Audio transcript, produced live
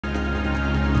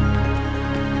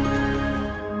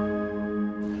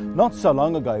Not so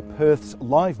long ago, Perth's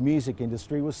live music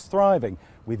industry was thriving,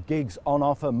 with gigs on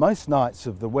offer most nights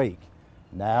of the week.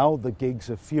 Now the gigs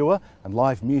are fewer and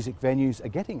live music venues are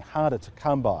getting harder to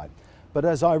come by. But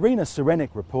as Irina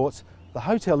Serenik reports, the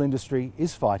hotel industry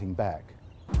is fighting back.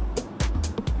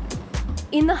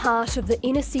 In the heart of the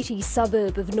inner city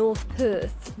suburb of North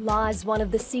Perth lies one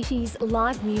of the city's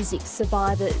live music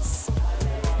survivors,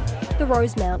 the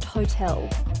Rosemount Hotel.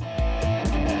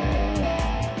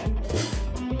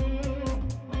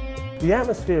 The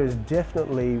atmosphere is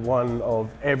definitely one of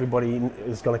everybody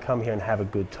is going to come here and have a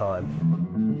good time.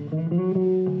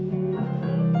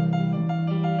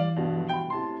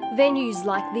 Venues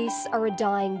like this are a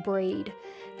dying breed.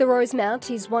 The Rosemount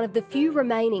is one of the few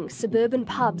remaining suburban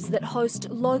pubs that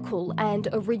host local and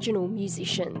original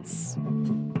musicians.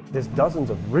 There's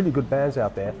dozens of really good bands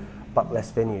out there, but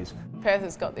less venues. Perth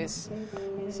has got this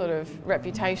sort of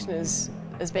reputation as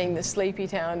being the sleepy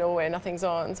town or where nothing's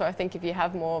on. So I think if you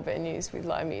have more venues with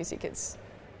live music, it's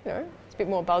a bit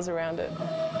more buzz around it.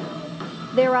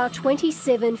 There are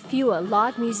 27 fewer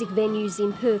live music venues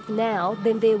in Perth now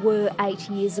than there were 8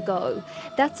 years ago.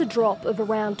 That's a drop of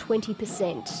around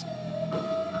 20%.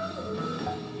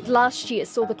 Last year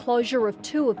saw the closure of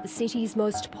two of the city's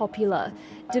most popular,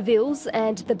 DeVille's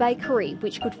and The Bakery,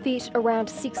 which could fit around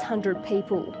 600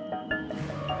 people.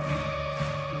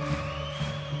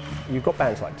 You've got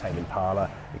bands like Tame Impala,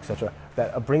 etc.,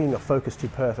 that are bringing a focus to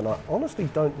Perth, and I honestly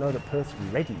don't know that Perth's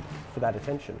ready for that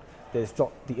attention. There's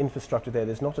not the infrastructure there,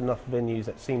 there's not enough venues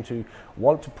that seem to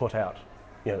want to put out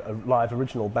live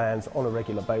original bands on a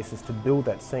regular basis to build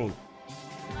that scene.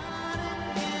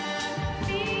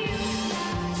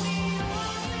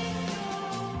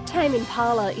 Tame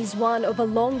Impala is one of a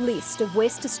long list of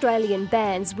West Australian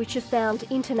bands which have found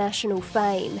international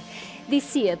fame.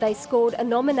 This year they scored a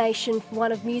nomination for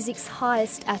one of music's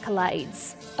highest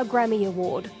accolades, a Grammy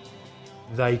Award.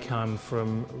 They come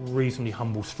from reasonably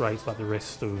humble straits like the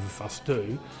rest of us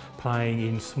do, playing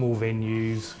in small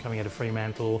venues, coming out of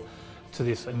Fremantle, to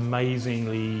this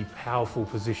amazingly powerful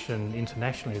position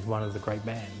internationally as one of the great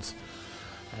bands.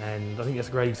 And I think that's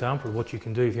a great example of what you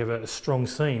can do if you have a strong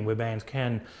scene where bands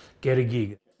can get a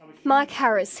gig. Mike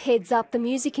Harris heads up the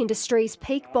music industry's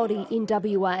peak body in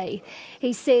WA.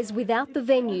 He says without the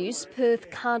venues, Perth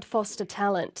can't foster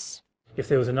talent. If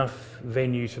there was enough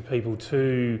venues for people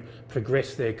to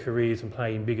progress their careers and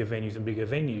play in bigger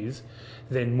venues,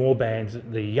 then more bands,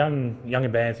 the younger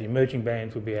bands, the emerging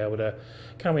bands would be able to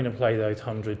come in and play those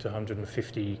 100 to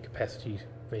 150 capacity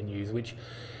venues, which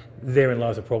therein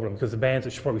lies a problem because the bands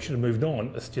that probably should have moved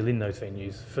on are still in those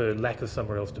venues for lack of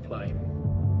somewhere else to play.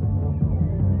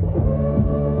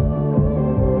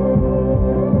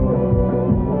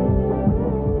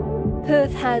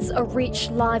 Perth has a rich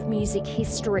live music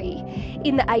history.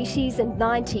 In the 80s and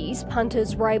 90s,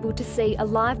 punters were able to see a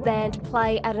live band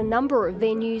play at a number of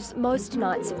venues most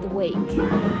nights of the week.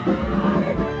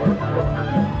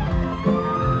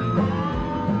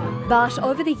 But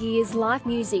over the years, live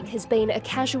music has been a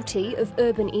casualty of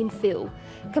urban infill.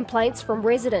 Complaints from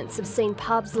residents have seen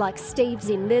pubs like Steve's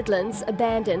in Nedlands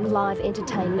abandon live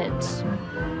entertainment.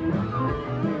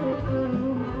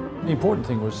 The important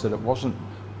thing was that it wasn't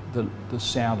the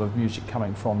sound of music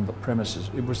coming from the premises.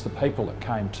 It was the people that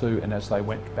came to, and as they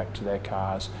went back to their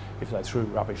cars, if they threw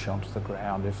rubbish onto the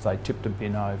ground, if they tipped a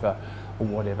bin over or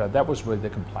whatever, that was where the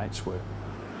complaints were.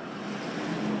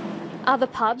 Other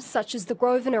pubs, such as the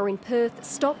Grosvenor in Perth,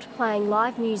 stopped playing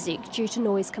live music due to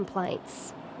noise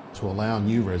complaints. To allow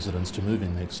new residents to move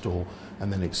in next door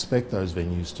and then expect those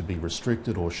venues to be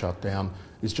restricted or shut down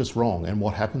is just wrong, and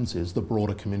what happens is the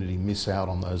broader community miss out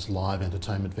on those live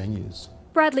entertainment venues.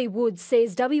 Bradley Wood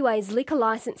says WA's liquor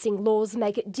licensing laws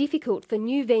make it difficult for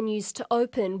new venues to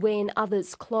open when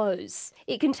others close.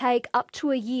 It can take up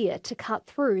to a year to cut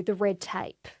through the red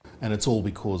tape. And it's all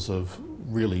because of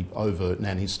really overt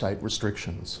nanny state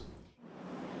restrictions.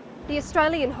 The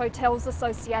Australian Hotels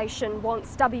Association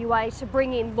wants WA to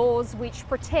bring in laws which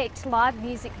protect live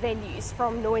music venues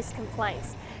from noise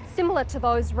complaints, similar to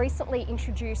those recently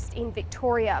introduced in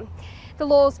Victoria. The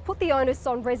laws put the onus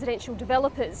on residential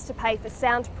developers to pay for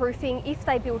soundproofing if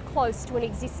they build close to an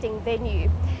existing venue.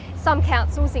 Some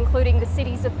councils, including the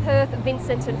cities of Perth,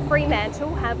 Vincent and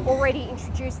Fremantle, have already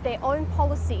introduced their own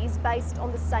policies based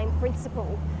on the same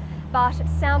principle. But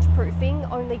soundproofing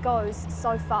only goes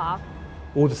so far.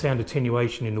 All the sound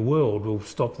attenuation in the world will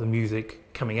stop the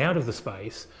music coming out of the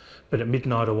space, but at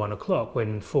midnight or 1 o'clock,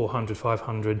 when 400,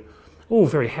 500 all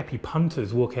very happy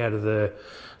punters walk out of the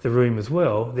room as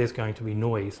well, there's going to be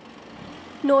noise.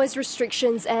 Noise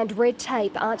restrictions and red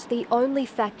tape aren't the only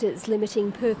factors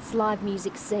limiting Perth's live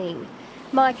music scene.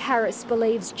 Mike Harris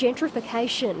believes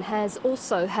gentrification has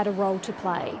also had a role to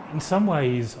play. In some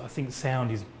ways, I think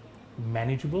sound is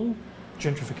manageable.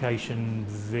 Gentrification,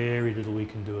 very little we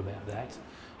can do about that.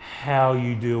 How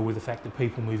you deal with the fact that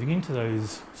people moving into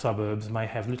those suburbs may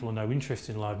have little or no interest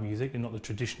in live music, they're not the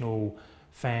traditional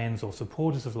fans or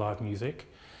supporters of live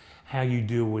music. How you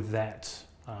deal with that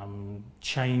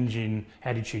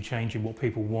attitude change in what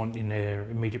people want in their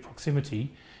immediate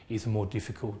proximity is a more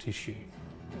difficult issue.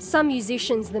 Some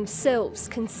musicians themselves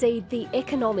concede the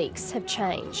economics have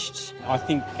changed. I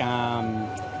think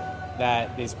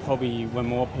that there's probably were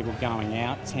more people going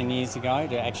out 10 years ago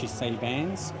to actually see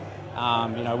bands.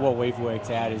 What we've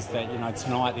worked out is that,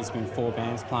 tonight there's been 4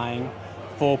 bands playing,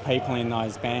 4 people in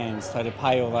those bands, so to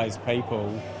pay all those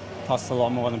people costs a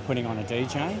lot more than putting on a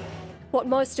DJ. What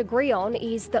most agree on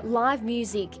is that live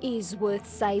music is worth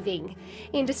saving.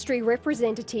 Industry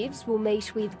representatives will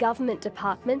meet with government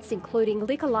departments, including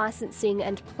liquor licensing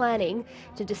and planning,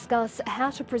 to discuss how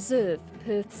to preserve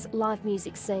Perth's live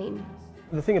music scene.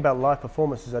 The thing about live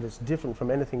performance is that it's different from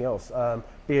anything else.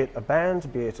 Be it a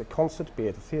band, be it a concert, be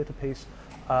it a theatre piece,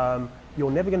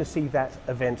 you're never going to see that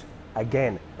event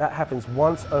again. That happens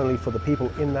once only for the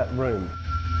people in that room.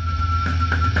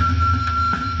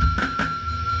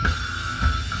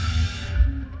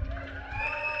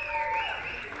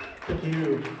 Thank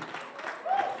you.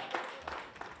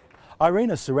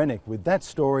 Irina Serenik with that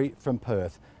story from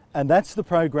Perth. And that's the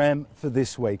program for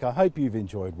this week. I hope you've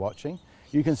enjoyed watching.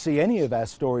 You can see any of our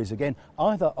stories again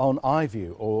either on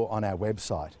iView or on our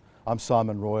website. I'm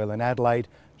Simon Royal in Adelaide.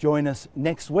 Join us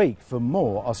next week for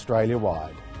more Australia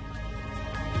Wide.